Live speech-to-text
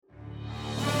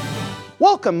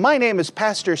Welcome, my name is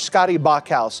Pastor Scotty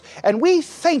Bachhaus, and we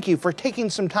thank you for taking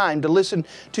some time to listen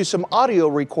to some audio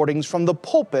recordings from the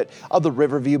pulpit of the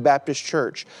Riverview Baptist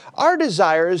Church. Our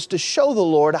desire is to show the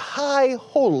Lord high,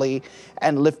 holy,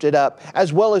 and lifted up,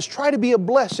 as well as try to be a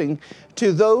blessing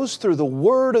to those through the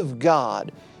Word of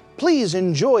God. Please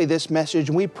enjoy this message,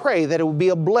 and we pray that it will be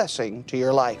a blessing to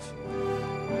your life.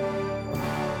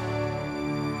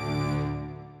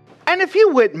 And if you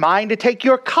wouldn't mind to take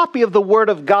your copy of the Word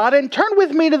of God and turn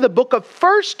with me to the book of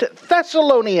 1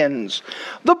 Thessalonians.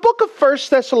 The book of 1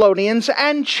 Thessalonians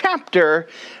and chapter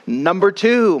number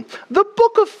 2. The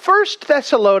book of 1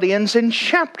 Thessalonians and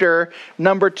chapter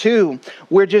number 2.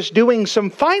 We're just doing some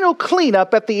final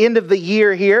cleanup at the end of the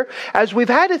year here, as we've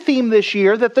had a theme this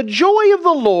year that the joy of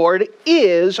the Lord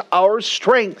is our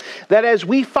strength. That as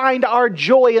we find our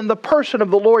joy in the person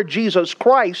of the Lord Jesus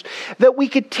Christ, that we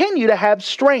continue to have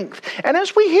strength. And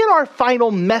as we hit our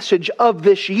final message of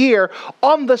this year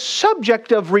on the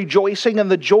subject of rejoicing and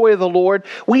the joy of the Lord,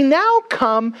 we now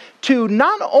come to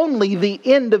not only the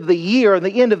end of the year,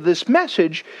 the end of this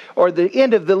message, or the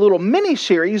end of the little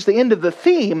mini-series, the end of the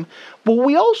theme, but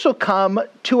we also come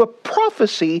to a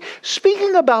prophecy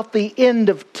speaking about the end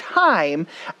of time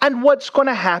and what's going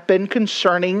to happen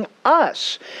concerning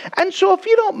us. And so if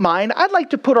you don't mind, I'd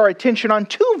like to put our attention on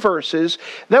two verses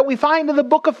that we find in the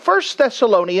book of 1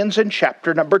 Thessalonians in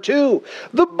chapter number 2.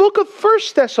 The book of 1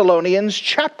 Thessalonians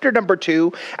chapter number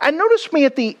 2, and notice me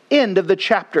at the end of the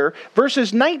chapter,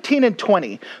 verses 19 and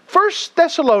 20. 1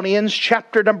 Thessalonians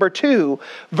chapter number 2,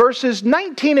 verses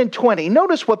 19 and 20.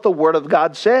 Notice what the Word of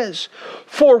God says.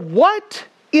 For what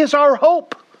is our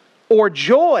hope, or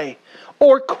joy,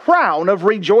 or crown of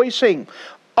rejoicing?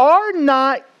 Are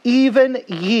not even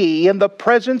ye in the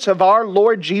presence of our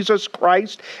Lord Jesus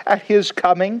Christ at His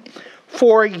coming?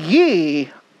 For ye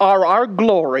are our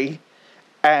glory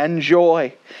and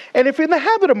joy. And if you're in the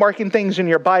habit of marking things in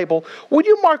your Bible, would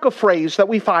you mark a phrase that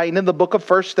we find in the book of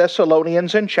 1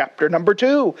 Thessalonians in chapter number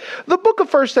 2? The book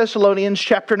of 1 Thessalonians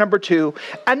chapter number 2,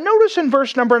 and notice in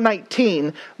verse number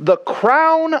 19, the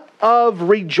crown of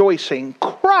rejoicing.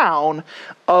 Crown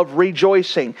of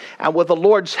rejoicing. And with the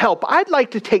Lord's help, I'd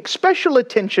like to take special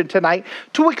attention tonight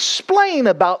to explain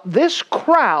about this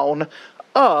crown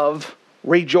of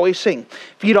rejoicing.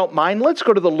 If you don't mind, let's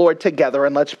go to the Lord together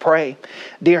and let's pray.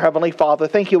 Dear Heavenly Father,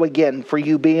 thank you again for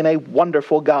you being a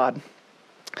wonderful God.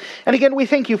 And again, we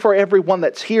thank you for everyone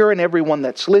that's here and everyone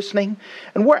that's listening.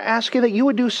 And we're asking that you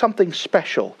would do something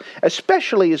special,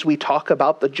 especially as we talk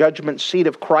about the judgment seat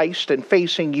of Christ and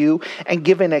facing you and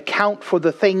giving account for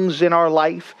the things in our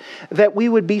life, that we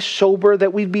would be sober,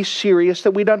 that we'd be serious,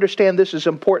 that we'd understand this is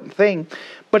an important thing.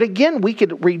 But again, we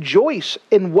could rejoice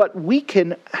in what we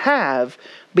can have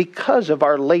because of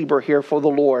our labor here for the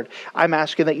Lord. I'm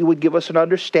asking that you would give us an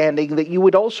understanding, that you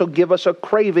would also give us a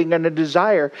craving and a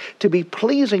desire to be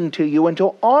pleasing to you and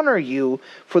to honor you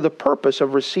for the purpose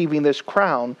of receiving this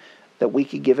crown, that we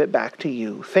could give it back to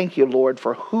you. Thank you, Lord,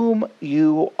 for whom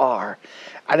you are.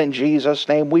 And in Jesus'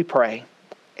 name we pray.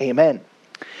 Amen.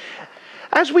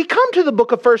 As we come to the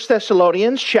book of 1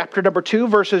 Thessalonians, chapter number 2,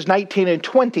 verses 19 and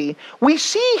 20, we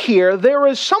see here there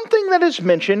is something that is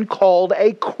mentioned called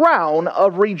a crown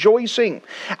of rejoicing.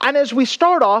 And as we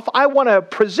start off, I want to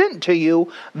present to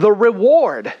you the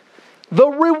reward. The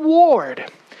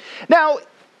reward. Now,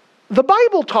 the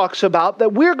Bible talks about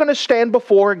that we're going to stand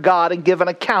before God and give an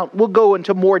account. We'll go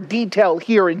into more detail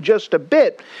here in just a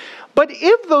bit. But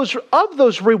if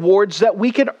those rewards that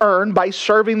we can earn by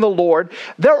serving the Lord,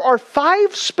 there are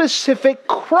 5 specific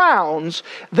crowns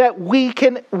that we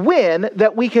can win,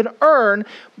 that we can earn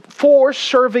for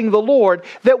serving the Lord,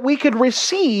 that we could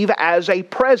receive as a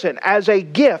present, as a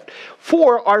gift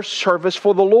for our service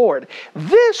for the Lord.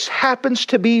 This happens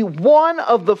to be one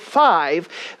of the 5.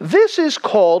 This is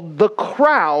called the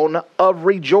crown of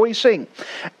rejoicing.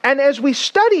 And as we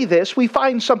study this, we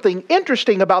find something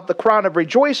interesting about the crown of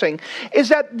rejoicing, is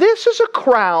that this is a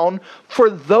crown for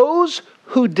those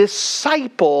who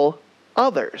disciple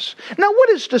others. Now, what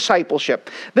is discipleship?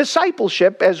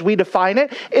 Discipleship, as we define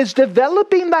it, is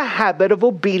developing the habit of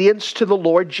obedience to the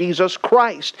Lord Jesus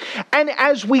Christ. And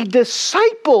as we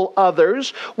disciple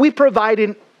others, we provide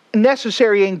a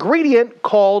necessary ingredient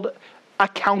called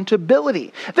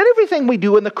accountability. That everything we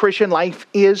do in the Christian life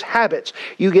is habits.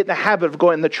 You get in the habit of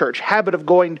going to church, habit of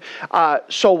going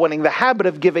soul winning, the habit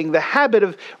of giving, the habit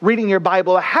of reading your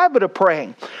Bible, the habit of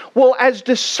praying. Well, as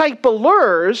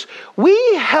disciplers, we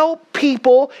help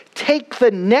people take the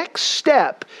next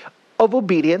step of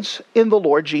obedience in the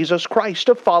Lord Jesus Christ,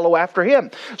 to follow after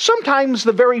Him. Sometimes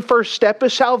the very first step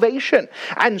is salvation.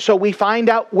 And so we find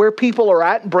out where people are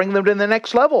at and bring them to the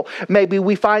next level. Maybe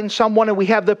we find someone and we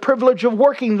have the privilege of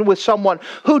working with someone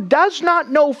who does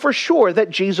not know for sure that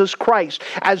Jesus Christ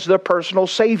as their personal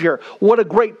Savior. What a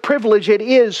great privilege it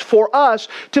is for us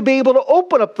to be able to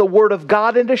open up the Word of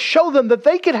God and to show them that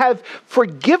they can have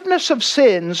forgiveness of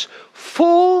sins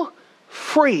full,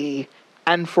 free,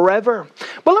 and forever.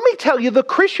 But let me tell you, the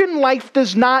Christian life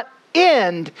does not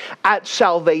end at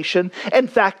salvation. In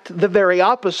fact, the very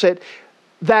opposite,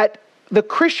 that the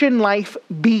Christian life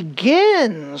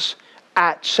begins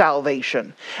at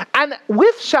salvation. And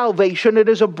with salvation, it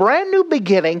is a brand new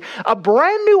beginning, a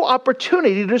brand new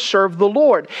opportunity to serve the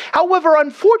Lord. However,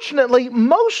 unfortunately,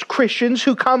 most Christians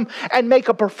who come and make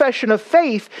a profession of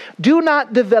faith do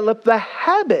not develop the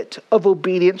habit of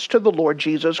obedience to the Lord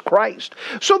Jesus Christ.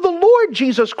 So the Lord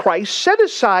Jesus Christ set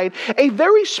aside a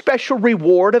very special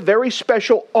reward, a very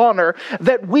special honor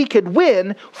that we could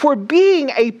win for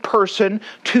being a person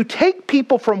to take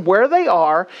people from where they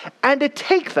are and to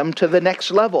take them to the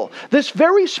next level. This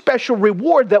very special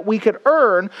reward that we could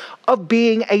earn of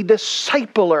being a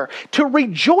discipler, to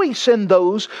rejoice in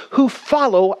those who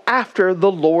follow after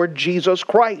the Lord Jesus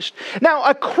Christ. Now,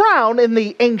 a crown in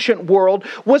the ancient world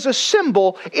was a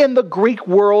symbol in the Greek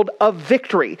world of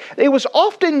victory. It was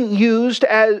often used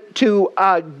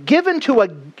given to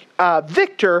a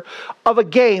victor of a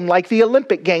game like the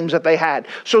Olympic Games that they had.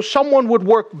 So someone would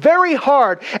work very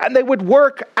hard and they would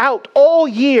work out all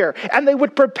year and they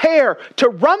would prepare to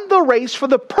run the race for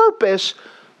the purpose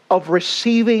of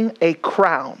receiving a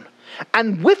crown.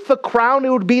 And with the crown, it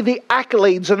would be the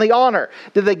accolades and the honor.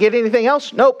 Did they get anything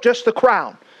else? Nope, just the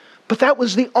crown. But that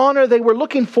was the honor they were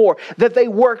looking for, that they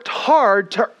worked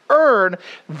hard to earn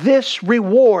this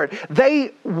reward.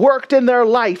 They worked in their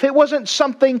life. It wasn't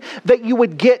something that you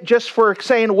would get just for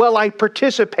saying, well, I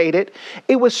participated.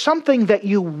 It was something that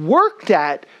you worked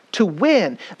at to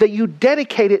win, that you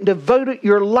dedicated and devoted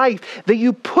your life, that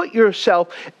you put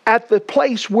yourself at the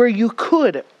place where you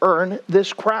could earn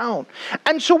this crown.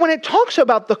 And so when it talks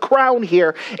about the crown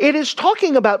here, it is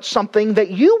talking about something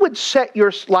that you would set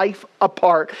your life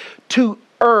apart to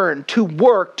earn, to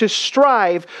work, to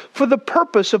strive for the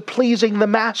purpose of pleasing the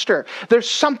master. There's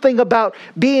something about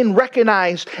being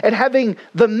recognized and having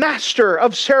the master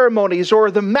of ceremonies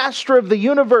or the master of the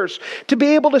universe to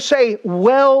be able to say,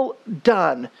 well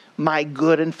done, my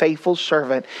good and faithful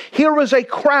servant. Here is a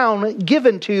crown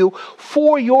given to you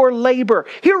for your labor.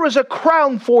 Here is a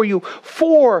crown for you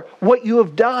for what you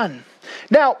have done.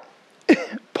 Now,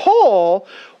 Paul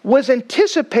was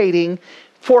anticipating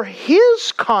for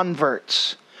his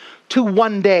converts to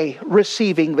one day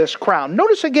receiving this crown.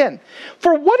 Notice again,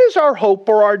 for what is our hope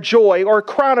or our joy or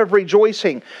crown of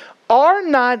rejoicing? Are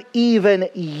not even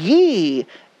ye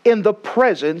in the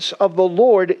presence of the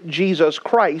Lord Jesus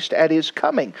Christ at His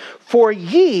coming? For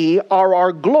ye are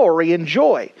our glory and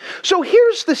joy. So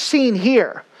here's the scene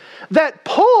here, that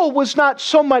Paul was not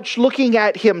so much looking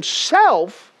at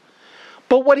himself,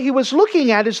 but what he was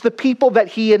looking at is the people that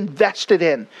he invested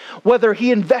in. Whether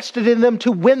he invested in them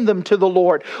to win them to the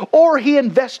Lord, or he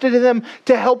invested in them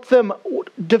to help them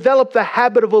develop the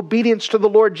habit of obedience to the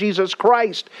Lord Jesus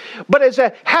Christ. But as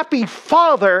a happy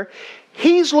father,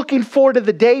 he's looking forward to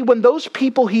the day when those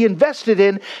people he invested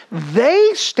in,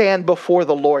 they stand before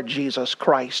the Lord Jesus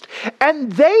Christ.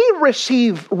 And they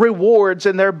receive rewards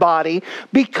in their body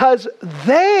because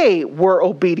they were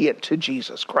obedient to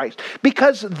Jesus Christ.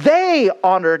 Because they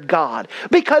honored God.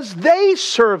 Because they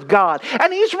served God.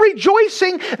 And he's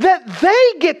rejoicing that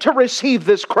they get to receive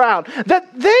this crown.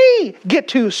 That they get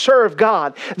to serve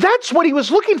God. That's what he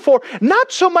was looking for.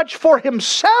 Not so much for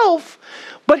himself,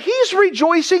 but he's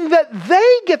rejoicing that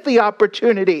they get the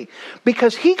opportunity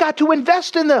because he got to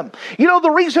invest in them. You know,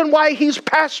 the reason why he's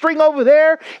pastoring over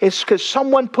there is because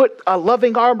someone put a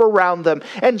loving arm around them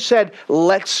and said,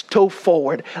 let's go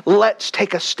forward. Let's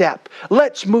take a step.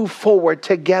 Let's move forward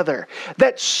together.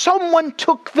 That someone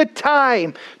took the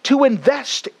time to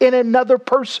invest in another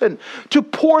person, to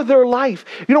pour their life.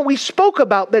 You know, we spoke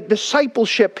about that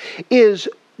discipleship is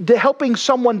helping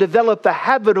someone develop the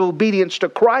habit of obedience to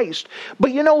Christ.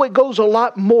 But you know, it goes a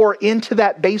lot more into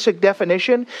that basic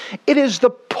definition. It is the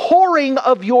pouring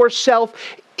of yourself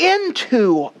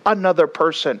into another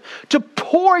person. To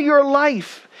pour your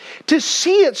life. to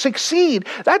see it succeed.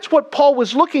 That's what Paul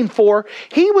was looking for.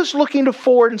 He was looking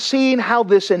forward and seeing how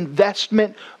this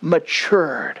investment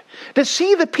matured. To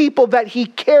see the people that he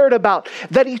cared about,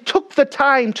 that he took the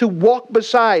time to walk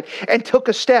beside and took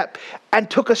a step and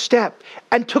took a step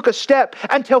and took a step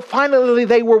until finally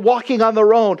they were walking on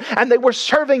their own and they were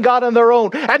serving God on their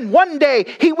own. And one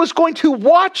day he was going to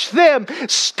watch them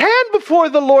stand before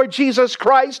the Lord Jesus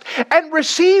Christ and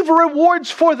receive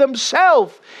rewards for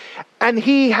themselves. And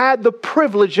he had the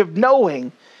privilege of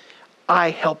knowing, I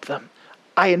helped them.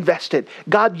 I invested.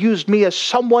 God used me as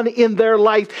someone in their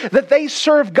life that they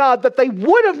served God, that they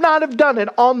would have not have done it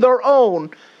on their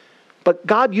own. But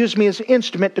God used me as an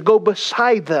instrument to go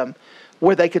beside them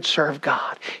where they could serve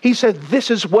God. He said, this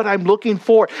is what I'm looking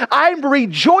for. I'm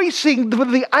rejoicing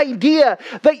with the idea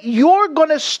that you're going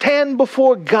to stand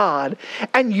before God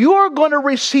and you're going to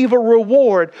receive a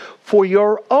reward for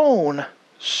your own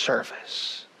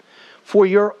service, for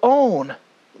your own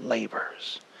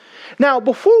labors. Now,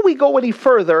 before we go any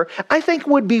further, I think it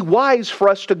would be wise for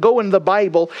us to go in the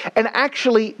Bible and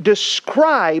actually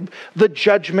describe the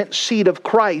judgment seat of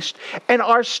Christ and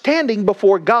our standing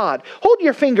before God. Hold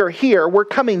your finger here. We're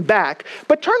coming back.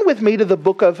 But turn with me to the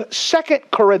book of 2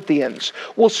 Corinthians.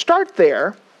 We'll start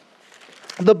there.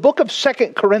 The book of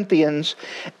 2 Corinthians,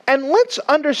 and let's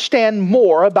understand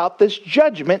more about this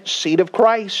judgment seat of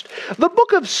Christ. The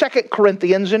book of 2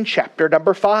 Corinthians in chapter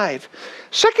number 5.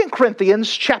 2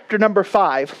 Corinthians chapter number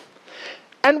 5.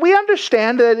 And we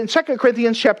understand that in 2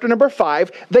 Corinthians chapter number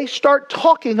 5, they start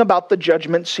talking about the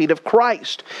judgment seat of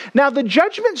Christ. Now, the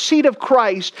judgment seat of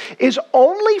Christ is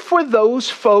only for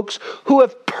those folks who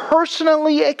have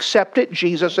personally accepted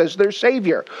Jesus as their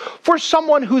Savior. For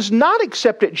someone who's not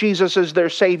accepted Jesus as their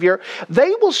Savior,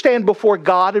 they will stand before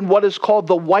God in what is called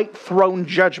the white throne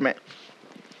judgment.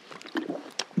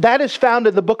 That is found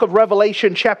in the book of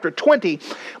Revelation chapter 20.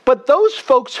 But those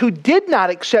folks who did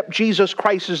not accept Jesus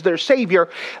Christ as their Savior,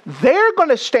 they're going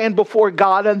to stand before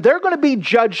God and they're going to be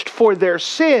judged for their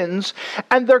sins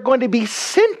and they're going to be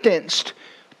sentenced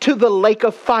to the lake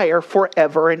of fire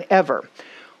forever and ever.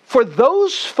 For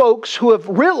those folks who have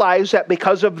realized that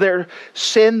because of their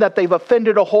sin that they've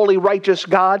offended a holy, righteous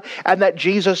God and that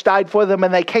Jesus died for them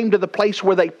and they came to the place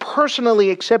where they personally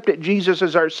accepted Jesus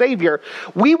as our Savior,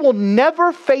 we will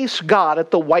never face God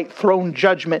at the white throne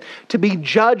judgment to be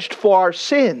judged for our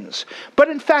sins. But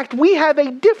in fact, we have a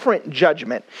different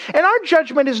judgment. And our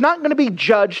judgment is not going to be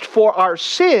judged for our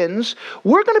sins.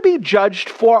 We're going to be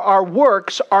judged for our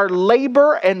works, our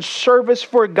labor and service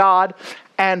for God,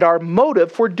 and our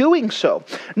motive for doing so.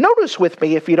 Notice with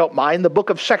me, if you don't mind, the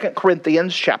book of 2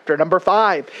 Corinthians chapter number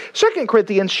 5. 2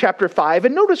 Corinthians chapter 5,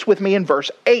 and notice with me in verse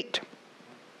 8.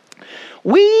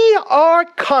 We are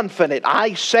confident,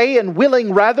 I say, and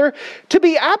willing rather, to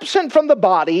be absent from the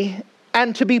body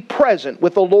and to be present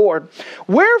with the Lord.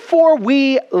 Wherefore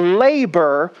we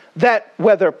labor that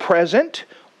whether present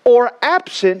or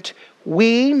absent,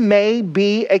 we may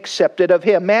be accepted of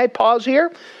him. May I pause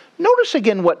here? Notice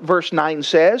again what verse 9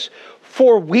 says.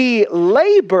 For we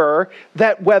labor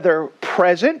that whether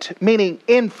present, meaning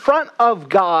in front of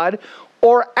God,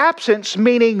 or absence,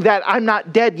 meaning that I'm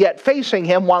not dead yet facing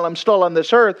him while I'm still on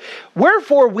this earth.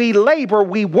 Wherefore we labor,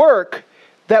 we work,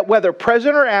 that whether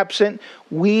present or absent,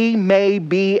 we may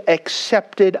be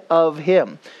accepted of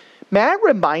him. May I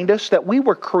remind us that we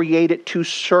were created to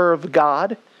serve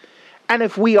God? And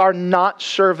if we are not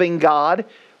serving God,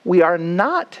 we are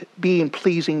not being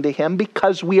pleasing to him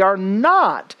because we are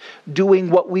not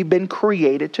doing what we've been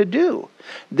created to do.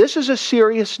 This is a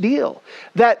serious deal.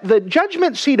 That the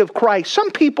judgment seat of Christ,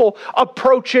 some people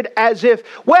approach it as if,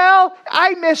 well,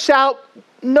 I miss out,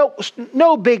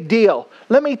 no big deal.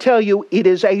 Let me tell you, it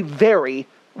is a very,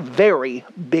 very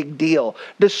big deal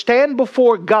to stand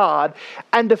before God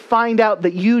and to find out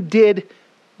that you did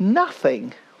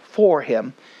nothing for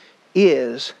him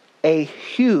is a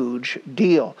huge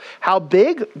deal. How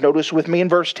big? Notice with me in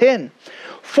verse 10.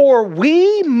 For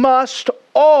we must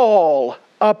all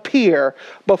appear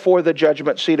before the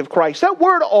judgment seat of Christ. That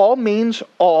word all means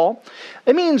all.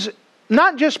 It means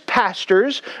not just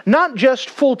pastors, not just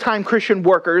full-time Christian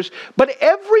workers, but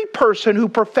every person who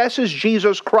professes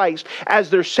Jesus Christ as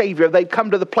their Savior. They come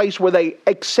to the place where they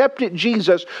accepted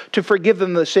Jesus to forgive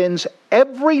them the sins.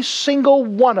 Every single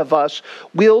one of us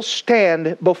will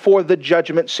stand before the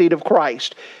judgment seat of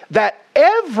Christ, that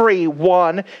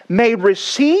everyone may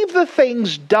receive the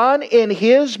things done in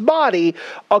his body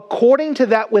according to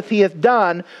that which he hath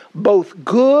done, both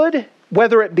good,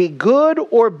 whether it be good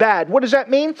or bad. What does that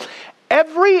mean?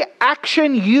 Every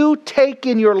action you take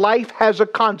in your life has a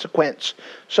consequence.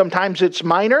 Sometimes it's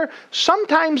minor.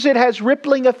 Sometimes it has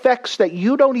rippling effects that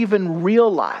you don't even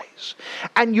realize.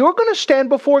 And you're going to stand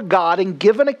before God and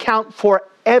give an account for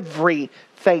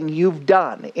everything you've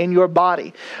done in your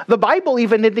body. The Bible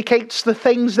even indicates the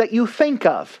things that you think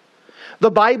of. The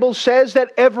Bible says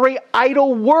that every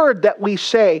idle word that we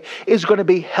say is going to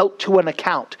be held to an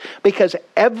account, because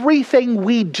everything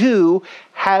we do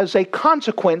has a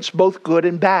consequence, both good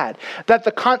and bad. That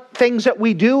the things that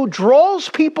we do draws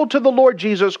people to the Lord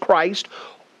Jesus Christ,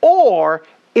 or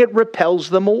it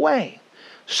repels them away.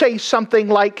 Say something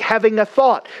like having a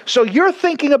thought. So you're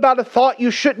thinking about a thought you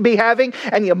shouldn't be having,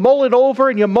 and you mull it over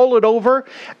and you mull it over.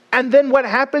 And then what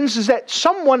happens is that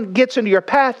someone gets into your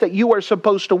path that you are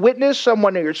supposed to witness,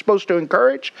 someone that you're supposed to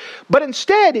encourage. But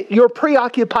instead, you're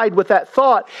preoccupied with that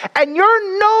thought, and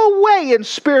you're no way in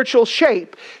spiritual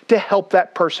shape to help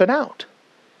that person out.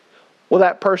 Well,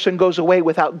 that person goes away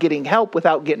without getting help,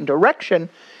 without getting direction,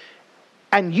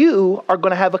 and you are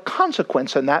going to have a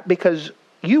consequence in that, because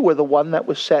you were the one that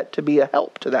was set to be a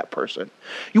help to that person.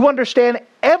 You understand,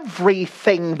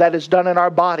 everything that is done in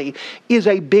our body is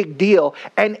a big deal.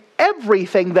 And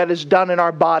everything that is done in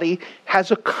our body has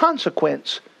a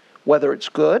consequence, whether it's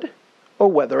good or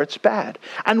whether it's bad.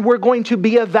 And we're going to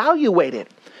be evaluated.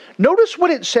 Notice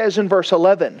what it says in verse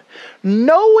 11.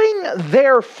 Knowing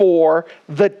therefore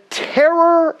the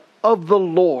terror of the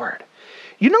Lord.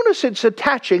 You notice it's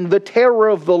attaching the terror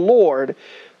of the Lord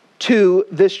to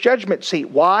this judgment seat.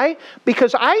 Why?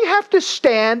 Because I have to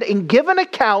stand and give an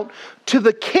account to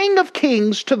the King of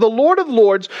Kings, to the Lord of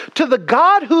Lords, to the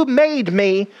God who made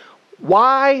me,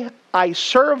 why I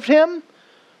served him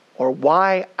or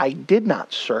why I did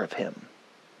not serve him.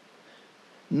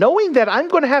 Knowing that I'm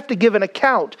going to have to give an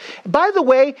account. By the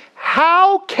way,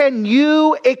 how can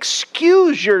you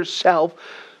excuse yourself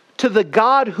to the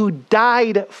God who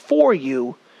died for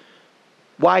you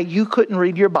why you couldn't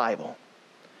read your Bible?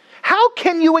 How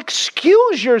can you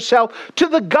excuse yourself to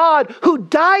the God who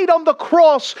died on the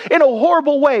cross in a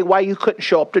horrible way why you couldn't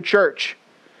show up to church?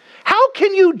 How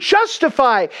can you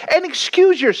justify and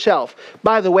excuse yourself?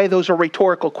 By the way, those are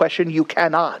rhetorical questions. You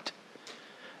cannot.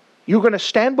 You're going to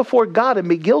stand before God and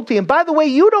be guilty. And by the way,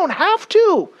 you don't have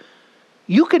to.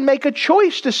 You can make a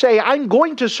choice to say, I'm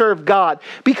going to serve God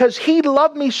because he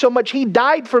loved me so much. He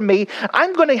died for me.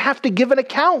 I'm going to have to give an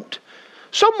account.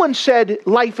 Someone said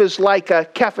life is like a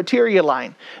cafeteria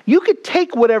line. You could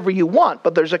take whatever you want,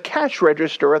 but there's a cash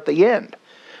register at the end.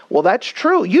 Well, that's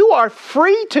true. You are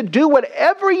free to do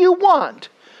whatever you want,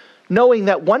 knowing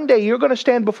that one day you're going to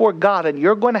stand before God and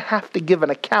you're going to have to give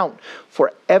an account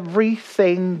for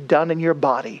everything done in your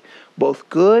body, both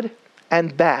good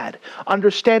and bad.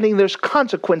 Understanding there's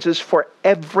consequences for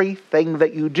everything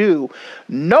that you do.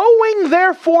 Knowing,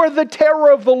 therefore, the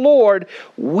terror of the Lord,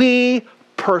 we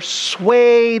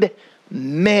persuade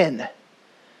men.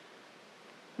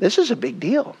 This is a big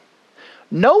deal.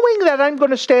 Knowing that I'm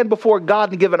going to stand before God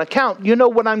and give an account, you know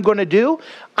what I'm going to do?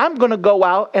 I'm going to go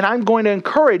out and I'm going to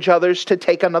encourage others to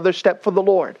take another step for the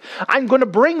Lord. I'm going to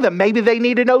bring them. Maybe they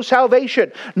need to know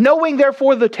salvation. Knowing,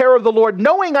 therefore, the terror of the Lord,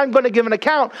 knowing I'm going to give an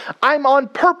account, I'm on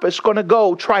purpose going to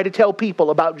go try to tell people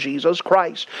about Jesus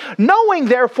Christ. Knowing,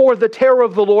 therefore, the terror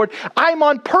of the Lord, I'm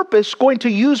on purpose going to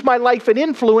use my life and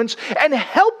influence and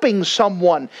helping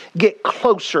someone get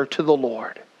closer to the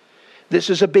Lord. This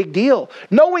is a big deal.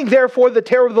 Knowing, therefore, the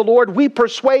terror of the Lord, we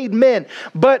persuade men,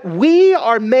 but we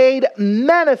are made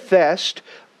manifest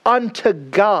unto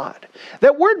God.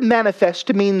 That word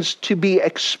manifest means to be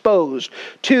exposed,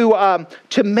 to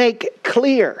make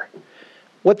clear.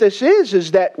 What this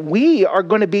is that we are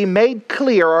going to be made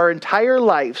clear our entire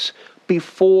lives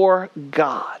before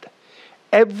God.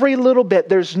 Every little bit.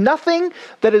 There's nothing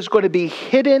that is going to be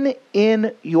hidden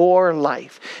in your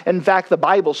life. In fact, the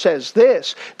Bible says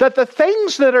this, that the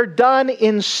things that are done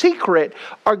in secret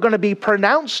are going to be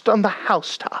pronounced on the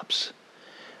housetops.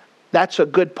 That's a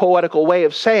good poetical way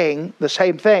of saying the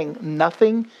same thing.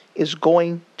 Nothing is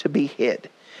going to be hid.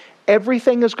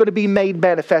 Everything is going to be made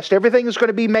manifest. Everything is going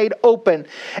to be made open.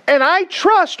 And I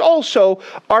trust also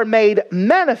are made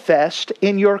manifest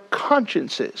in your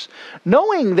consciences.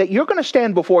 Knowing that you're going to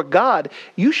stand before God,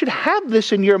 you should have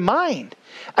this in your mind.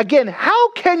 Again,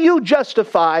 how can you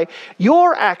justify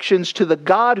your actions to the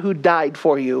God who died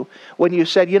for you when you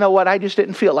said, you know what, I just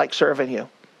didn't feel like serving you.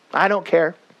 I don't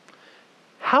care.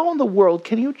 How in the world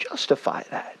can you justify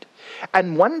that?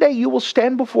 And one day you will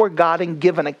stand before God and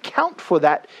give an account for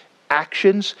that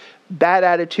actions, bad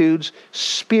attitudes,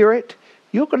 spirit.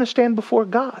 You're going to stand before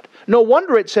God. No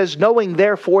wonder it says, knowing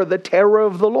therefore the terror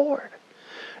of the Lord.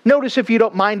 Notice, if you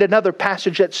don't mind, another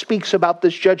passage that speaks about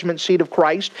this judgment seat of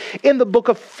Christ in the book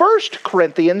of 1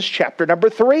 Corinthians chapter number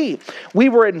 3. We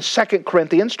were in 2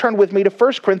 Corinthians. Turn with me to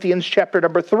 1 Corinthians chapter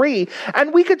number 3,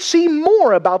 and we could see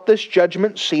more about this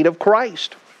judgment seat of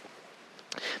Christ.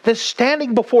 This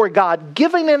standing before God,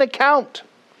 giving an account.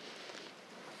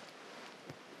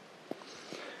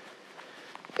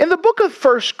 In the book of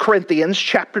 1 Corinthians,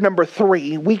 chapter number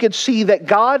 3, we could see that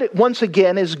God, once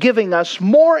again, is giving us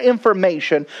more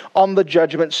information on the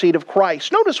judgment seat of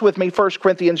Christ. Notice with me 1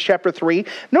 Corinthians chapter 3.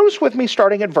 Notice with me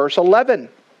starting at verse 11.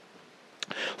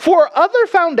 For other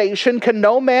foundation can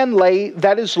no man lay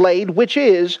that is laid, which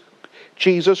is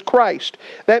Jesus Christ.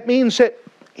 That means that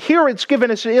here it's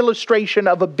given us an illustration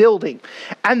of a building,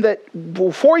 and that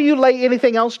before you lay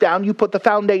anything else down, you put the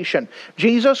foundation.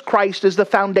 Jesus Christ is the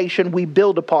foundation we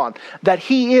build upon, that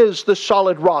He is the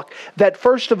solid rock, that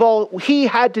first of all, He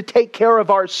had to take care of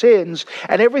our sins,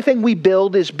 and everything we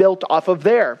build is built off of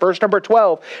there. Verse number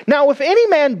 12, now if any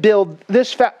man build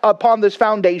this upon this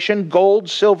foundation, gold,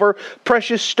 silver,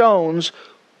 precious stones,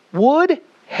 wood,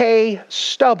 hay,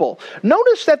 stubble.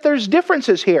 Notice that there's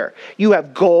differences here. You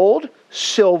have gold,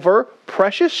 silver,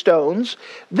 precious stones.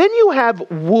 Then you have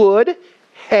wood,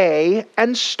 hay,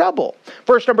 and stubble.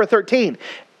 Verse number 13.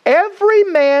 Every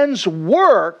man's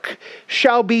work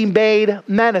shall be made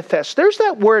manifest. There's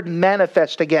that word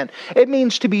manifest again. It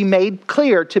means to be made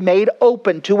clear, to made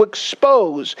open, to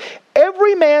expose.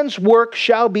 Every man's work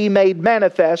shall be made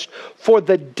manifest, for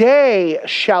the day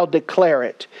shall declare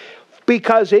it.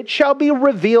 Because it shall be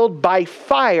revealed by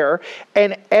fire,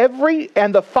 and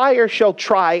the fire shall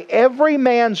try every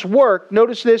man's work,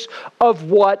 notice this, of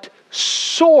what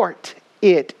sort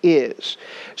it is.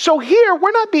 So here,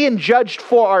 we're not being judged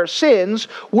for our sins,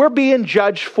 we're being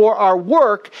judged for our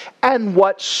work and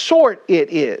what sort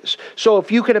it is. So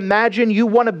if you can imagine you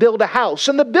want to build a house,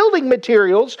 and the building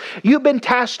materials you've been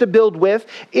tasked to build with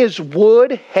is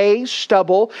wood, hay,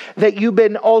 stubble, that you've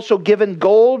been also given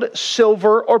gold,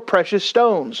 silver, or precious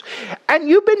stones. And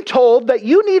you've been told that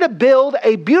you need to build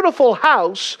a beautiful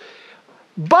house,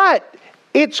 but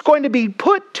it's going to be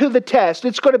put to the test.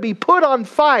 It's going to be put on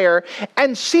fire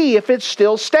and see if it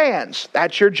still stands.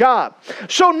 That's your job.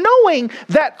 So knowing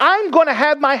that I'm going to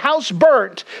have my house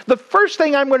burnt, the first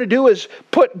thing I'm going to do is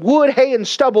put wood, hay, and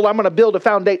stubble. I'm going to build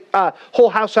a whole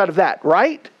house out of that,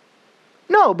 right?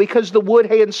 No, because the wood,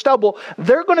 hay, and stubble,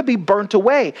 they're going to be burnt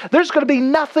away. There's going to be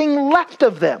nothing left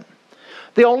of them.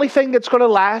 The only thing that's going to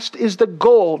last is the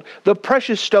gold, the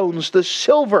precious stones, the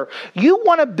silver. You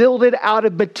want to build it out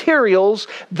of materials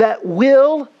that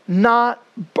will not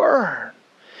burn.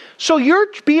 So you're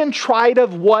being tried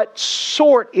of what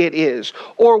sort it is,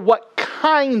 or what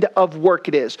kind of work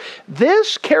it is.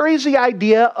 This carries the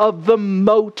idea of the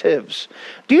motives.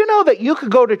 Do you know that you could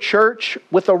go to church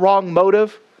with the wrong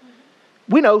motive?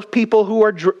 We know people who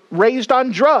are raised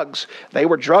on drugs. They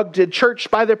were drugged to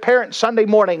church by their parents Sunday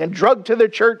morning, and drugged to their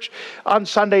church on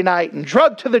Sunday night, and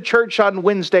drugged to the church on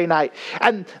Wednesday night.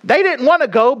 And they didn't want to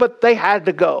go, but they had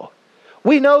to go.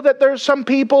 We know that there's some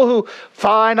people who,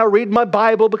 fine, I'll read my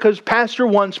Bible because pastor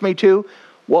wants me to.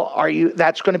 Well,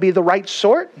 that's going to be the right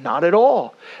sort? Not at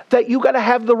all. That you got to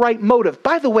have the right motive.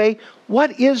 By the way,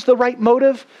 what is the right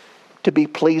motive? To be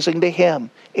pleasing to Him.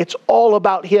 It's all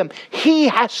about Him. He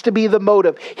has to be the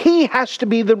motive. He has to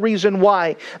be the reason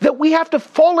why. That we have to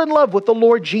fall in love with the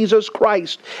Lord Jesus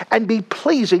Christ and be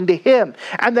pleasing to Him.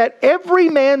 And that every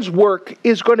man's work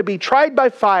is going to be tried by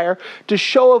fire to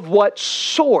show of what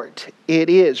sort it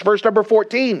is. Verse number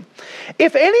 14.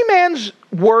 If any man's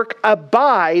work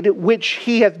abide, which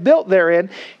he hath built therein,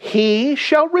 he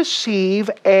shall receive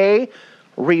a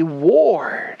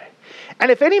reward. And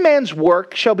if any man's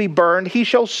work shall be burned, he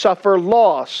shall suffer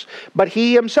loss, but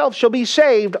he himself shall be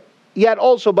saved, yet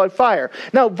also by fire.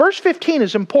 Now, verse 15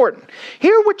 is important.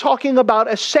 Here we're talking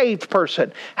about a saved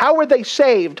person. How are they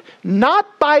saved?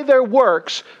 Not by their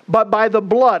works, but by the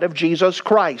blood of Jesus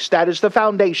Christ. That is the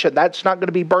foundation. That's not going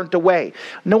to be burnt away.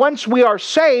 Now, once we are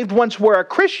saved, once we're a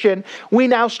Christian, we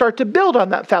now start to build on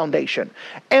that foundation.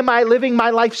 Am I living my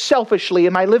life selfishly?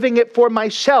 Am I living it for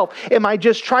myself? Am I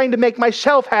just trying to make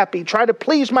myself happy, try to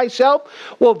please myself?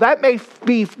 Well, that may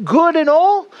be good and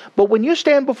all, but when you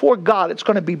stand before God, it's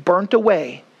going to be burnt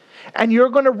away. And you're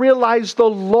going to realize the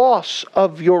loss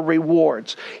of your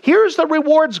rewards. Here's the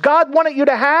rewards God wanted you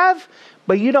to have,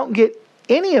 but you don't get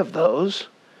any of those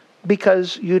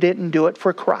because you didn't do it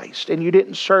for Christ and you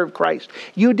didn't serve Christ.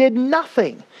 You did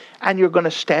nothing. And you're going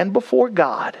to stand before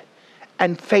God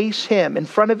and face Him in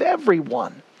front of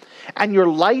everyone. And your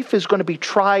life is going to be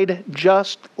tried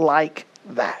just like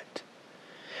that.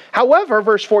 However,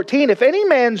 verse 14, if any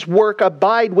man's work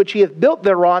abide which he hath built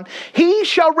thereon, he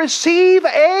shall receive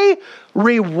a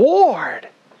reward.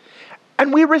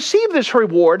 And we receive this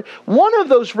reward. One of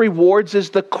those rewards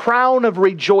is the crown of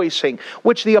rejoicing,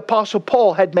 which the Apostle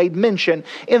Paul had made mention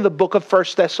in the book of 1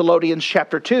 Thessalonians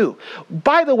chapter 2.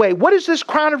 By the way, what is this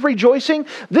crown of rejoicing?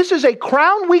 This is a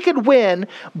crown we could win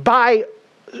by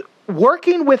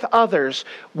working with others,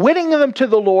 winning them to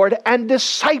the Lord, and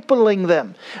discipling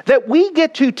them. That we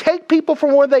get to take people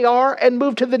from where they are and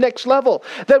move to the next level.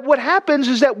 That what happens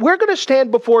is that we're going to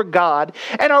stand before God,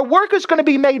 and our work is going to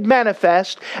be made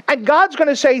manifest, and God's going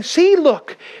to say, see,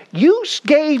 look, you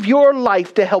gave your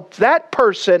life to help that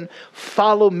person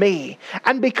follow me.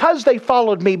 And because they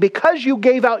followed me, because you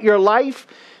gave out your life,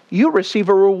 you receive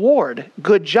a reward.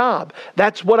 Good job.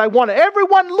 That's what I want.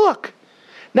 Everyone look.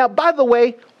 Now, by the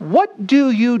way, what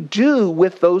do you do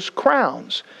with those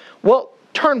crowns? Well,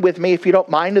 turn with me, if you don't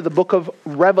mind, to the book of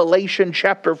Revelation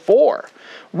chapter 4.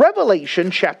 Revelation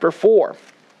chapter 4.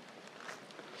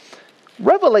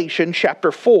 Revelation chapter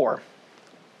 4.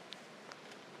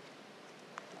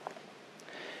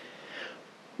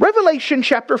 Revelation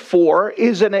chapter 4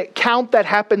 is an account that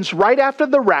happens right after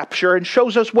the rapture and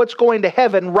shows us what's going to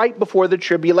heaven right before the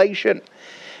tribulation.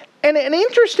 And an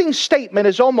interesting statement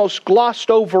is almost glossed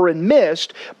over and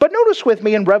missed, but notice with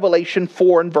me in Revelation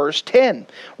 4 and verse 10.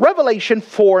 Revelation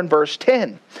 4 and verse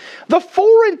 10. The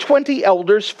 24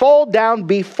 elders fall down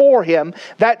before him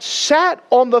that sat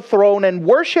on the throne and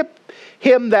worship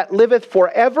him that liveth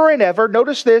forever and ever.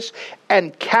 Notice this,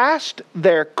 and cast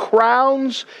their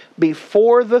crowns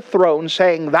before the throne,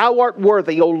 saying, Thou art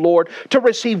worthy, O Lord, to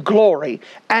receive glory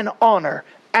and honor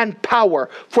and power,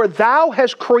 for thou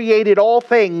hast created all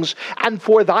things, and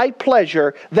for thy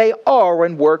pleasure they are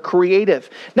and were creative.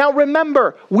 Now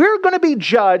remember, we're going to be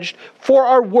judged for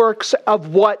our works of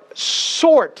what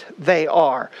sort they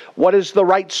are. What is the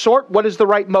right sort? What is the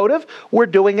right motive? We're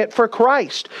doing it for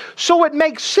Christ. So it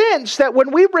makes sense that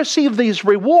when we receive these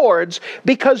rewards,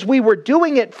 because we were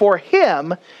doing it for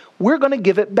Him, we're going to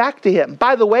give it back to Him.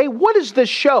 By the way, what does this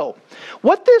show?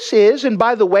 What this is, and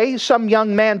by the way, some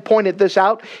young man pointed this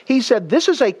out. He said, this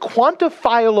is a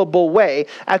quantifiable way.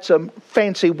 That's a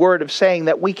fancy word of saying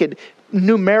that we could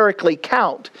numerically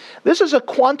count. This is a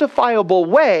quantifiable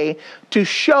way to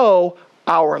show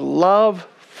our love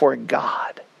for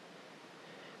God.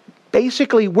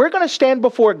 Basically, we're going to stand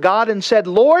before God and said,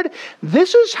 Lord,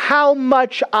 this is how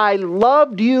much I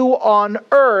loved you on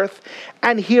earth,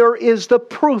 and here is the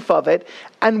proof of it.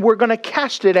 And we're going to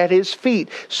cast it at His feet,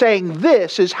 saying,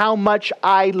 this is how much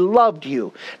I loved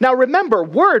you. Now remember,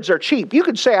 words are cheap. You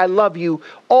can say, I love you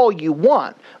all you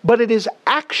want, but it is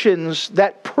actions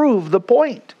that prove the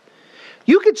point.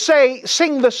 You could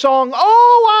sing the song,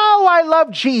 oh, how I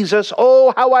love Jesus,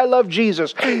 oh, how I love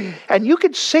Jesus. And you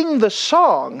could sing the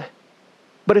song,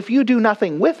 but if you do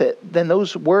nothing with it, then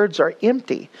those words are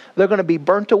empty. They're going to be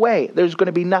burnt away. There's going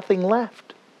to be nothing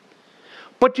left.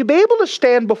 But to be able to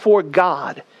stand before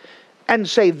God and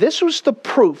say, this was the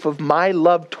proof of my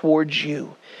love towards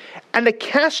you, and to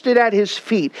cast it at His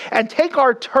feet and take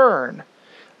our turn,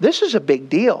 this is a big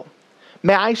deal.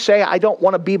 May I say, I don't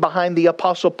want to be behind the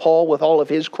Apostle Paul with all of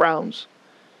his crowns.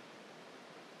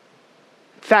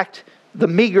 In fact, the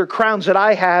meager crowns that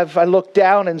I have, I look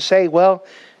down and say, well,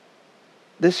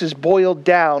 this is boiled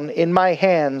down in my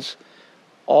hands,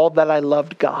 all that I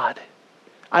loved God.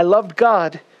 I loved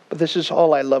God, but this is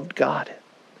all I loved God.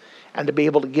 And to be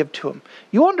able to give to Him.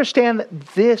 You understand that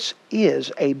this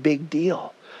is a big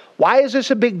deal. Why is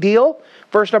this a big deal?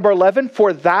 Verse number 11,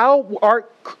 for thou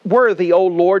art worthy, O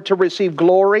Lord, to receive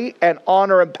glory and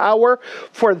honor and power,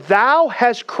 for thou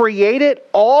hast created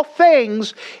all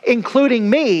things, including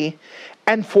me,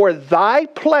 and for thy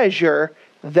pleasure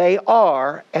they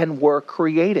are and were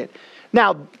created.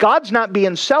 Now, God's not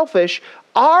being selfish.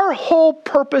 Our whole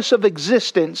purpose of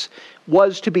existence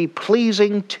was to be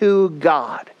pleasing to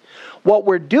God. What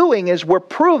we're doing is we're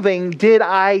proving, did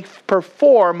I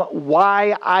perform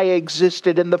why I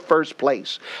existed in the first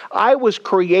place? I was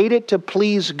created to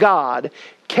please God.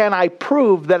 Can I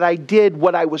prove that I did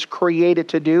what I was created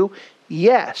to do?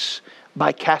 Yes,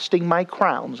 by casting my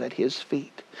crowns at His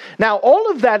feet. Now,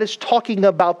 all of that is talking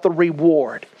about the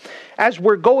reward. As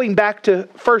we're going back to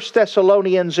 1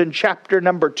 Thessalonians in chapter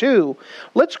number 2,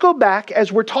 let's go back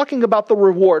as we're talking about the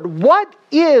reward. What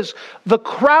is the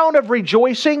crown of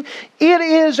rejoicing? It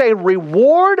is a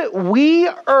reward we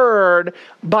earn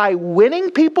by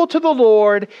winning people to the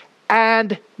Lord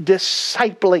and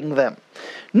discipling them.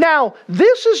 Now,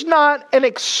 this is not an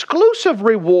exclusive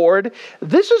reward.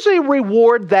 This is a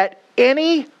reward that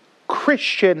any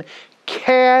Christian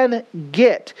can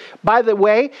get. By the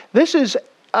way, this is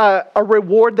a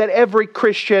reward that every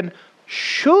Christian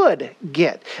should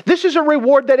get. This is a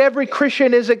reward that every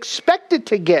Christian is expected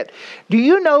to get. Do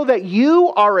you know that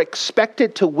you are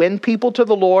expected to win people to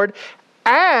the Lord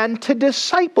and to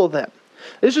disciple them?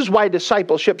 This is why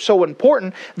discipleship is so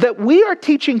important, that we are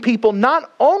teaching people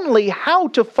not only how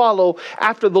to follow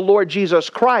after the Lord Jesus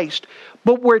Christ,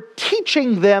 but we're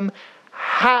teaching them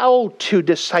how to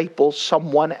disciple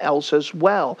someone else as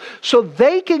well, so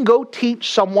they can go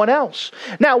teach someone else.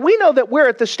 Now, we know that we're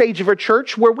at the stage of a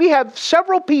church where we have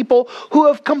several people who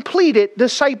have completed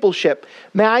discipleship.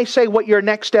 May I say what your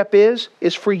next step is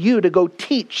for you to go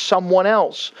teach someone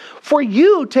else. For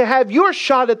you to have your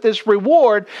shot at this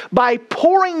reward by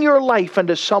pouring your life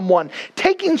into someone,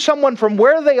 taking someone from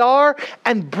where they are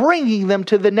and bringing them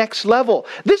to the next level.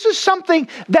 This is something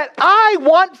that I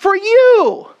want for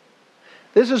you.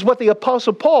 This is what the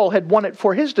Apostle Paul had wanted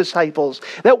for his disciples.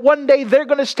 That one day they're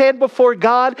going to stand before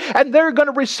God and they're going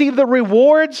to receive the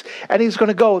rewards. And he's going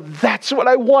to go, that's what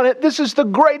I wanted. This is the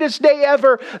greatest day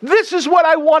ever. This is what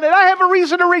I wanted. I have a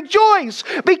reason to rejoice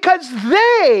because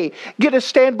they get to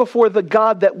stand before the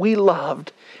God that we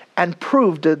loved and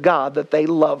prove to God that they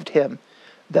loved him.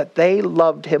 That they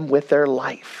loved him with their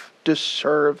life to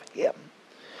serve him.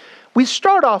 We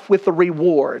start off with the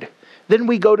reward. Then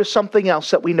we go to something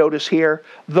else that we notice here,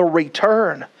 the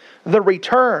return. The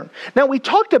return. Now, we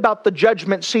talked about the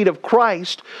judgment seat of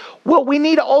Christ. Well, we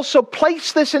need to also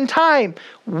place this in time.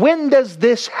 When does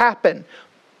this happen?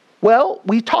 Well,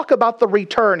 we talk about the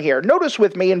return here. Notice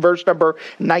with me in verse number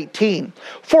 19.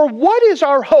 For what is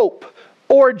our hope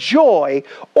or joy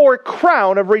or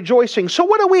crown of rejoicing? So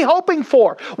what are we hoping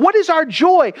for? What is our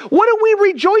joy? What do we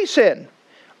rejoice in?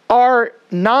 Are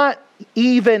not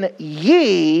even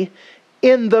ye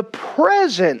in the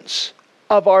presence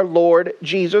of our Lord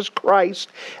Jesus Christ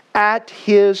at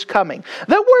his coming?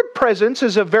 That word presence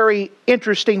is a very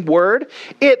interesting word.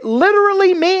 It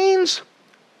literally means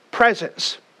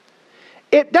presence.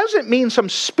 It doesn't mean some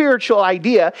spiritual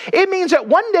idea. It means that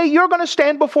one day you're going to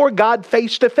stand before God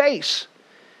face to face.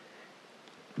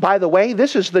 By the way,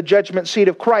 this is the judgment seat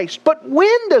of Christ. But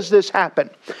when does this happen?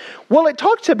 Well, it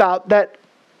talks about that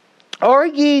are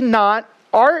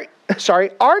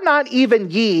not even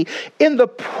ye in the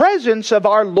presence of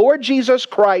our Lord Jesus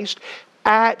Christ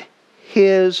at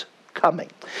his coming.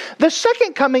 The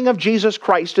second coming of Jesus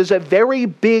Christ is a very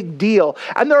big deal.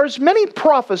 And there's many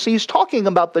prophecies talking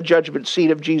about the judgment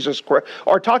seat of Jesus Christ,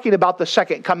 or talking about the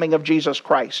second coming of Jesus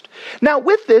Christ. Now,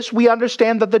 with this, we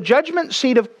understand that the judgment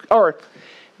seat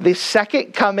the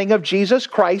second coming of Jesus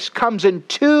Christ comes in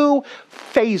two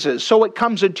phases. So it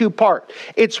comes in two parts.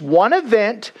 It's one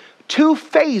event, two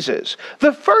phases.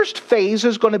 The first phase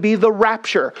is going to be the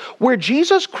rapture, where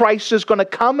Jesus Christ is going to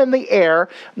come in the air.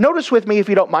 Notice with me, if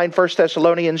you don't mind, 1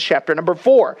 Thessalonians chapter number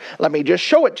 4. Let me just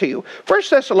show it to you. 1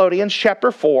 Thessalonians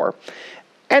chapter 4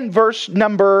 and verse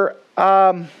number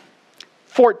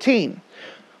 14.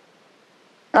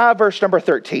 Verse number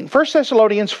 13. 1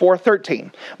 Thessalonians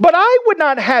 4:13. But I would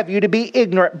not have you to be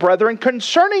ignorant, brethren,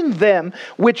 concerning them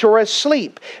which are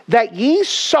asleep, that ye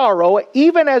sorrow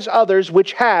even as others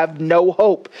which have no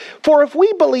hope. For if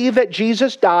we believe that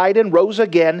Jesus died and rose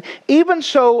again, even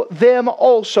so them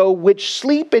also which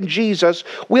sleep in Jesus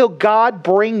will God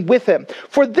bring with him.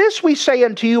 For this we say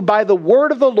unto you by the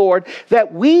word of the Lord,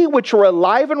 that we which are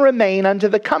alive and remain unto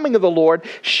the coming of the Lord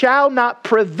shall not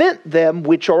prevent them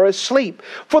which are asleep.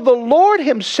 For the Lord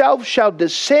himself shall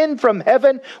descend from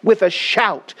heaven with a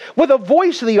shout, with a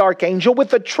voice of the archangel,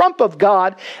 with the trump of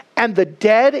God, and the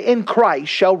dead in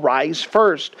Christ shall rise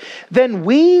first. Then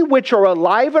we which are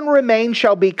alive and remain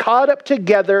shall be caught up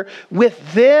together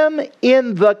with them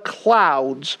in the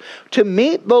clouds to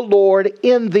meet the Lord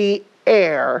in the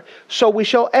air, so we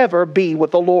shall ever be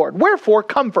with the Lord. Wherefore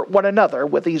comfort one another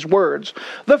with these words.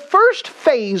 The first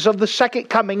phase of the second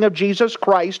coming of Jesus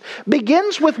Christ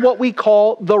begins with what we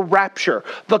call the rapture,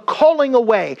 the calling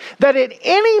away, that at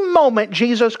any moment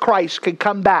Jesus Christ could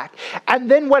come back. And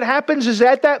then what happens is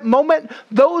at that moment,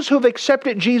 those who've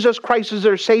accepted Jesus Christ as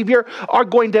their Savior are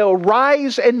going to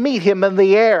arise and meet him in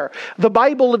the air. The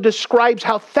Bible describes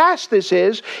how fast this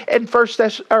is in 1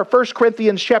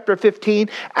 Corinthians chapter 15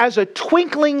 as a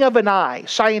twinkling of an eye.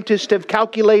 Scientists have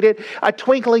calculated a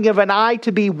twinkling of an eye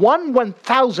to be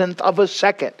 1/1000th of a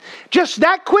second. Just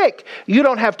that quick. You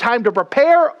don't have time to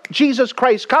prepare. Jesus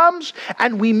Christ comes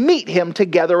and we meet him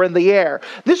together in the air.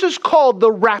 This is called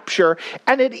the rapture,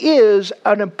 and it is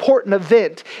an important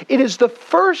event. It is the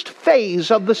first phase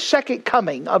of the second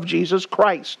coming of Jesus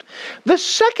Christ. The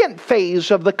second phase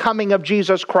of the coming of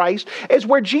Jesus Christ is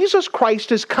where Jesus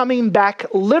Christ is coming back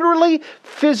literally,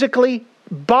 physically,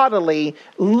 bodily,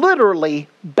 literally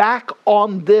back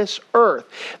on this earth.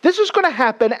 This is going to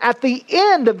happen at the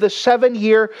end of the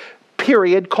 7-year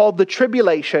period called the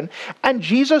tribulation, and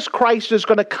Jesus Christ is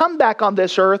going to come back on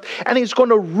this earth, and he's going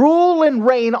to rule and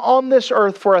reign on this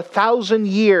earth for 1,000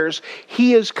 years.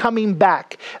 He is coming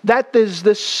back. That is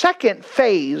the second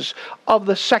phase of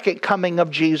the second coming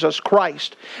of Jesus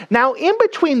Christ. Now, in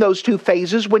between those two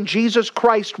phases, when Jesus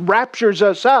Christ raptures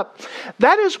us up,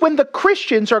 that is when the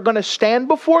Christians are going to stand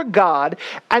before God,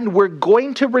 and we're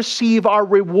going to receive our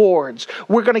rewards.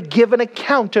 We're going to give an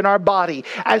account in our body.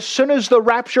 As soon as the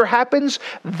rapture happens,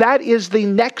 that is the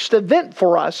next event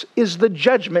for us, is the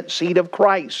judgment seat of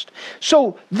Christ.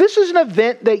 So this is an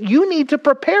event that you need to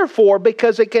prepare for,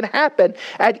 because it can happen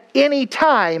at any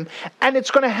time, and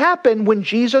it's going to happen when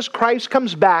Jesus Christ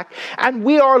comes back, and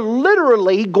we are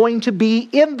literally going to be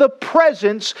in the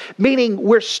presence, meaning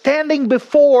we're standing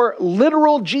before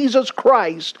literal Jesus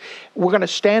Christ. We're going to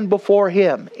stand before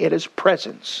him in his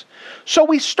presence. So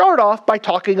we start off by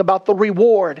talking about the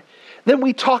reward. Then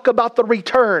we talk about the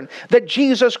return, that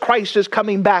Jesus Christ is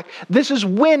coming back. This is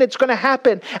when it's going to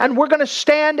happen. And we're going to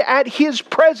stand at his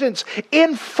presence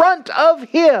in front of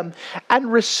him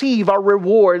and receive our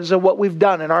rewards of what we've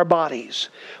done in our bodies.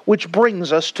 Which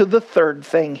brings us to the third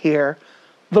thing here,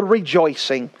 the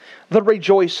rejoicing. The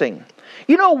rejoicing.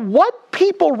 You know, what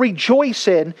people rejoice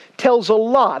in tells a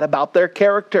lot about their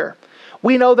character.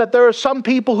 We know that there are some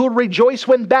people who rejoice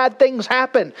when bad things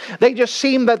happen. They just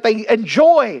seem that they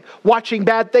enjoy watching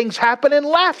bad things happen and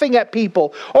laughing at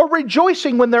people, or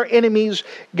rejoicing when their enemies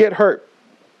get hurt.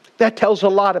 That tells a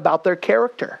lot about their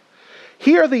character.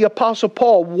 Here the Apostle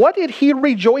Paul, what did he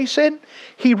rejoice in?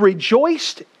 He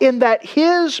rejoiced in that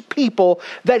his people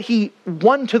that he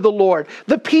won to the Lord,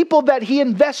 the people that he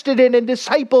invested in and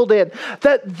discipled in,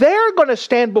 that they're going to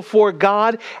stand before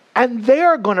God and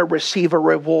they're going to receive a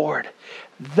reward.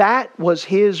 That was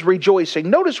his rejoicing.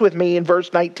 Notice with me in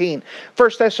verse 19.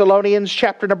 1 Thessalonians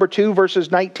chapter number 2,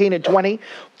 verses 19 and 20.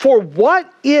 For what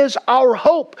is our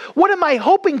hope? What am I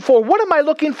hoping for? What am I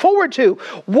looking forward to?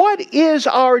 What is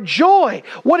our joy?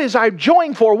 What is I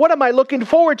joying for? What am I looking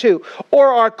forward to? Or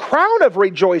our crown of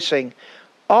rejoicing?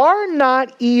 Are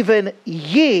not even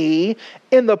ye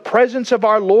in the presence of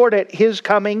our Lord at his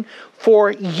coming?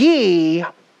 For ye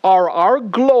are our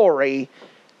glory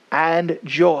and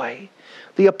joy.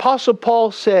 The Apostle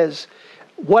Paul says,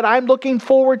 what I'm looking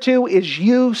forward to is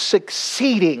you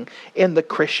succeeding in the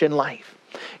Christian life.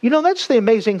 You know, that's the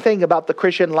amazing thing about the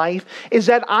Christian life, is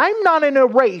that I'm not in a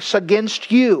race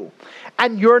against you,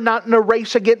 and you're not in a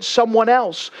race against someone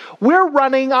else. We're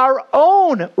running our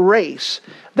own race.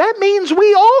 That means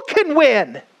we all can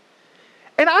win.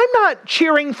 And I'm not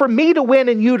cheering for me to win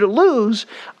and you to lose.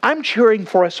 I'm cheering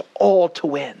for us all to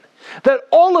win. That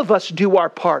all of us do our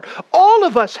part. All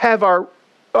of us have our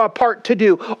part to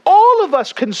do. All of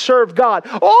us can serve God.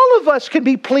 All of us can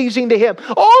be pleasing to him.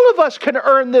 All of us can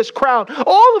earn this crown.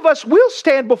 All of us will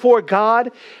stand before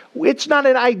God. It's not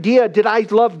an idea, did I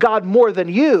love God more than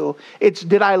you? It's,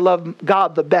 did I love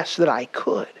God the best that I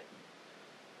could?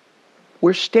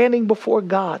 We're standing before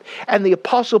God. And the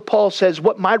Apostle Paul says,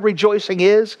 what my rejoicing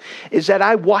is that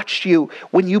I watched you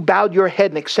when you bowed your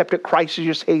head and accepted Christ as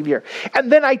your Savior.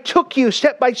 And then I took you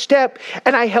step by step,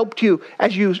 and I helped you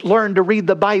as you learned to read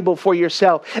the Bible for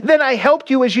yourself. Then I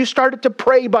helped you as you started to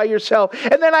pray by yourself.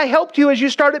 And then I helped you as you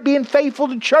started being faithful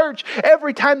to church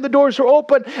every time the doors were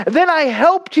open. And then I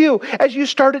helped you as you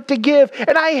started to give.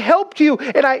 And I helped you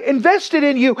and I invested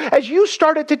in you as you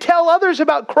started to tell others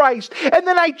about Christ. And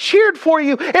then I cheered for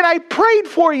you and I prayed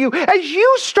for you as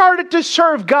you started to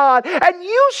serve God and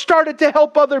you started to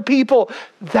help other people.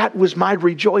 That was my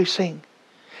rejoicing.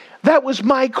 That was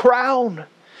my crown.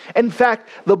 In fact,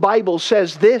 the Bible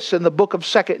says this in the book of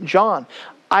 2 John,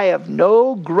 I have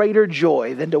no greater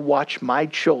joy than to watch my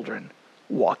children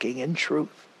walking in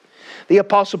truth. The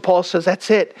Apostle Paul says,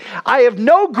 that's it. I have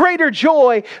no greater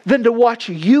joy than to watch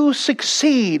you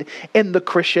succeed in the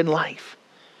Christian life.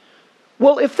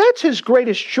 Well, if that's his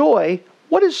greatest joy,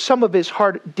 what is some of his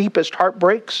deepest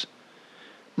heartbreaks?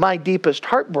 My deepest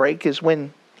heartbreak is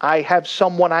when I have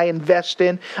someone I invest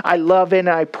in, I love in,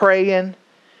 I pray in,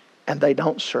 and they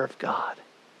don't serve God.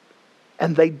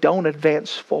 And they don't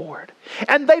advance forward.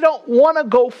 And they don't want to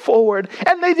go forward.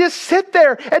 And they just sit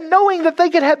there and knowing that they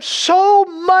could have so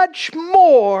much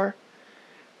more.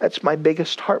 That's my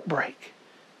biggest heartbreak.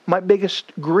 My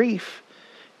biggest grief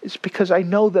is because I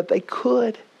know that they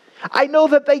could. I know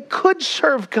that they could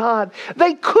serve God.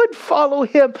 They could follow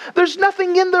him. There's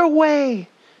nothing in their way.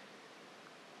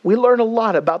 We learn a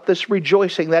lot about this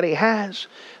rejoicing that he has.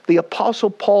 The Apostle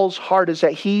Paul's heart is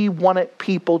that he wanted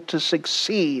people to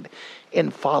succeed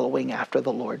in following after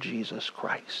the Lord Jesus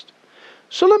Christ.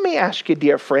 So let me ask you,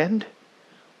 dear friend,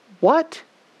 what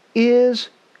is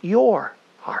your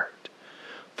heart?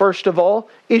 First of all,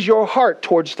 is your heart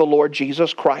towards the Lord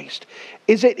Jesus Christ?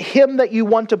 Is it Him that you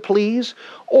want to please?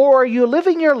 Or are you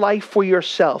living your life for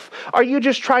yourself? Are you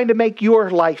just trying to make your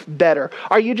life better?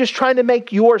 Are you just trying to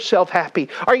make yourself happy?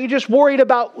 Are you just worried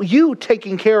about you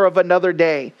taking care of another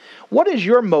day? What is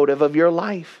your motive of your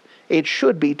life? It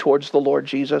should be towards the Lord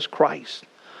Jesus Christ.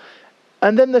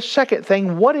 And then the second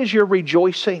thing, what is your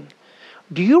rejoicing?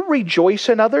 Do you rejoice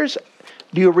in others?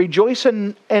 Do you rejoice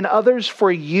in others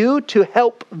for you to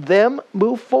help them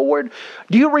move forward?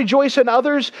 Do you rejoice in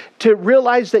others to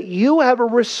realize that you have a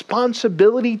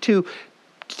responsibility to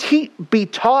be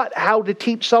taught how to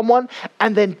teach someone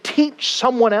and then teach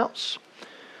someone else?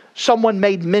 Someone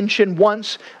made mention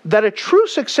once that a true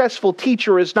successful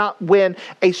teacher is not when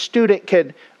a student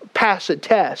can pass a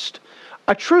test.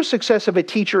 A true success of a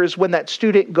teacher is when that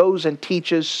student goes and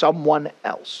teaches someone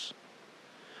else.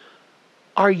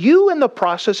 Are you in the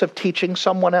process of teaching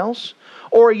someone else?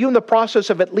 Or are you in the process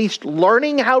of at least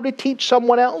learning how to teach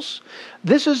someone else?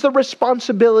 This is the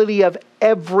responsibility of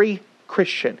every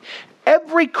Christian.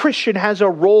 Every Christian has a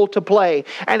role to play,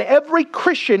 and every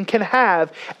Christian can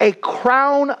have a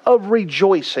crown of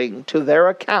rejoicing to their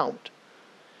account.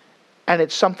 And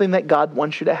it's something that God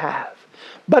wants you to have.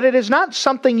 But it is not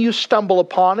something you stumble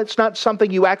upon. It's not something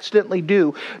you accidentally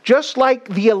do. Just like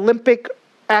the Olympic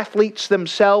athletes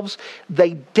themselves,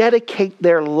 they dedicate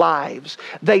their lives.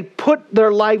 They put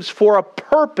their lives for a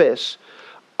purpose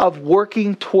of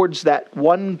working towards that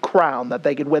one crown that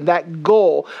they could win, that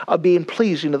goal of being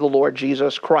pleasing to the Lord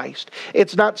Jesus Christ.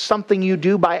 It's not something you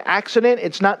do by accident.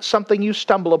 It's not something you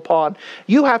stumble upon.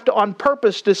 You have to on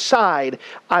purpose decide,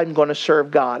 I'm going to serve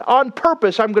God. On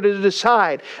purpose, I'm going to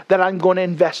decide that I'm going to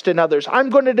invest in others. I'm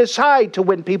going to decide to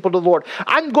win people to the Lord.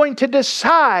 I'm going to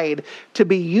decide to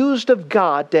be used of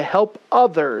God to help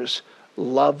others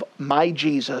love my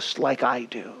Jesus like I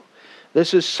do.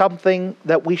 This is something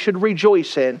that we should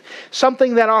rejoice in,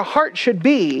 something that our heart should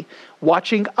be,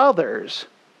 watching others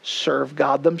serve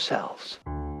God themselves.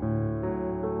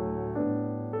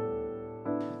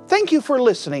 Thank you for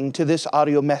listening to this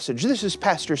audio message. This is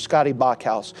Pastor Scotty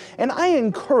Bachhaus, and I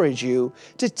encourage you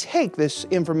to take this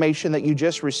information that you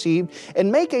just received and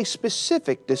make a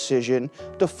specific decision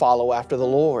to follow after the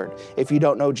Lord. If you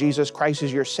don't know Jesus Christ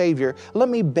as your Savior, let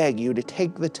me beg you to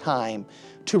take the time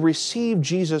to receive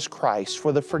Jesus Christ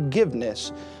for the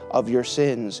forgiveness of your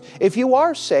sins. If you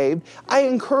are saved, I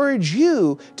encourage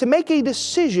you to make a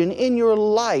decision in your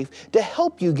life to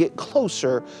help you get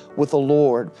closer with the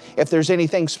Lord. If there's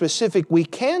anything specific we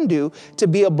can do to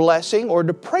be a blessing or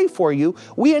to pray for you,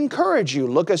 we encourage you.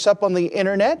 Look us up on the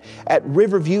internet at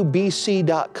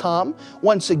riverviewbc.com.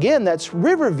 Once again, that's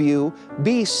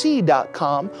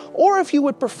riverviewbc.com. Or if you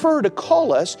would prefer to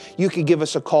call us, you could give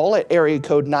us a call at area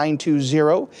code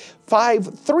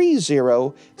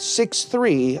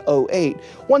 920-530-6308.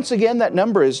 Once again, that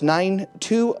number is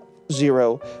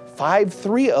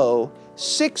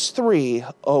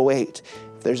 920-530-6308.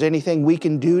 If there's anything we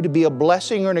can do to be a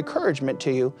blessing or an encouragement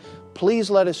to you, please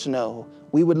let us know.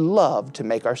 We would love to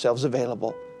make ourselves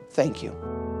available. Thank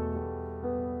you.